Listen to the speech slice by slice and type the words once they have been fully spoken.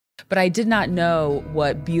but I did not know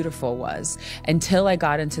what beautiful was until I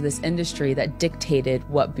got into this industry that dictated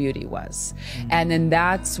what beauty was. And then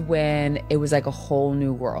that's when it was like a whole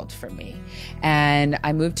new world for me. And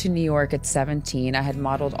I moved to New York at 17. I had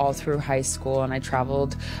modeled all through high school, and I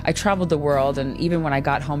traveled the world. And even when I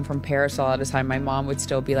got home from Paris a lot of the time, my mom would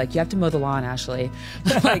still be like, "You have to mow the lawn, Ashley."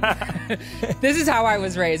 Like, this is how I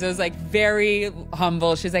was raised. I was like very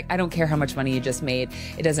humble. She's like, "I don't care how much money you just made.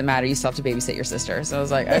 It doesn't matter. You still have to babysit your sister." So I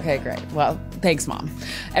was like, okay, great. Well, thanks, Mom.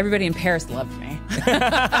 Everybody in Paris loved me.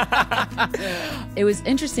 It was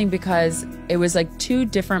interesting because it was like two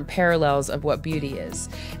different parallels of what beauty is.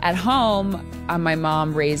 At home, my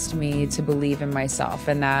mom raised me to believe in myself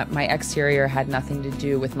and that my exterior had nothing to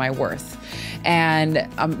do with my worth. And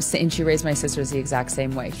she raised my sisters the exact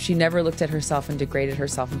same way. She never looked at herself and degraded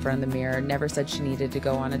herself in front of the mirror, never said she needed to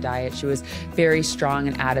go on a diet. She was very strong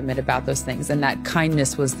and adamant about those things. And that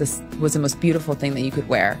kindness was the most beautiful thing that you could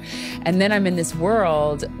wear. And then I'm in this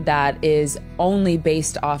world that is only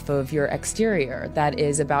based off of your exterior, that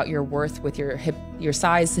is about your worth with your your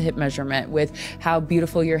size to hip measurement, with how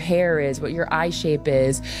beautiful your hair is, what your eye shape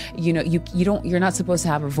is. You know, you're not supposed to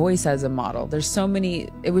have a voice as a model. There's so many,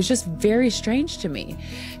 it was just very strange to me.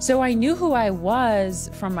 So I knew who I was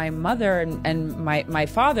from my mother and my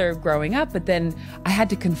father growing up, but then I had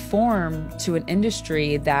to conform to an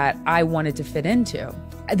industry that I wanted to fit into.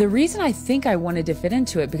 The reason I think I wanted to fit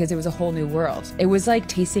into it because it was a whole new world. It was like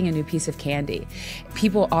tasting a new piece of candy.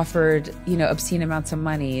 People offered, obscene amounts of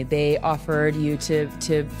money. They offered you to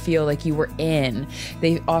feel like you were in.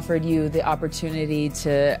 They offered you the opportunity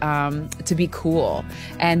to be cool.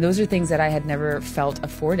 And those are things that I had never felt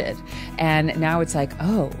afforded. And now it's like,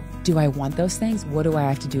 oh, do I want those things? What do I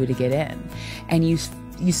have to do to get in? And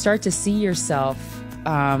you start to see yourself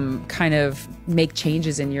kind of make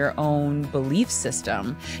changes in your own belief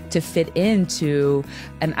system to fit into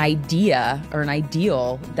an idea or an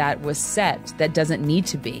ideal that was set that doesn't need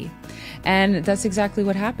to be. And that's exactly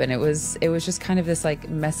what happened. It was just kind of this like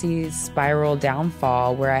messy spiral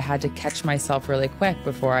downfall where I had to catch myself really quick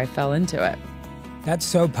before I fell into it. That's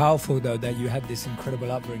so powerful though, that you had this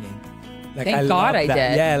incredible upbringing. Like, Thank God I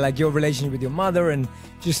did. Yeah, like your relationship with your mother and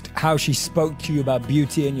just how she spoke to you about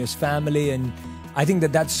beauty and your family. And I think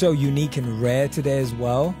that that's so unique and rare today as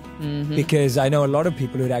well, because I know a lot of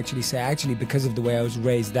people who'd actually say, because of the way I was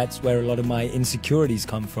raised, that's where a lot of my insecurities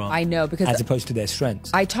come from. I know, because as opposed to their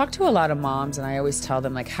strengths. I talk to a lot of moms and I always tell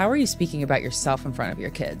them, like, how are you speaking about yourself in front of your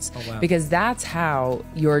kids? Oh, wow. Because that's how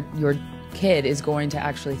your kid is going to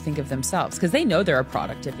actually think of themselves, because they know they're a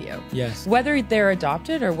product of you. Yes. Whether they're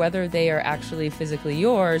adopted or whether they are actually physically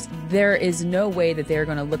yours, there is no way that they're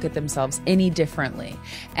going to look at themselves any differently.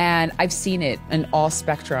 And I've seen it in all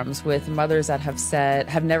spectrums with mothers that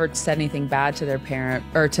have never said anything bad to their parent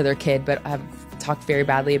or to their kid, but have talked very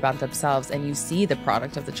badly about themselves, and you see the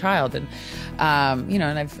product of the child. And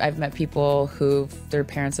and I've met people who their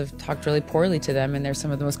parents have talked really poorly to them, and they're some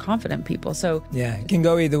of the most confident people. So yeah, it can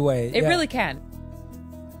go either way. It really can.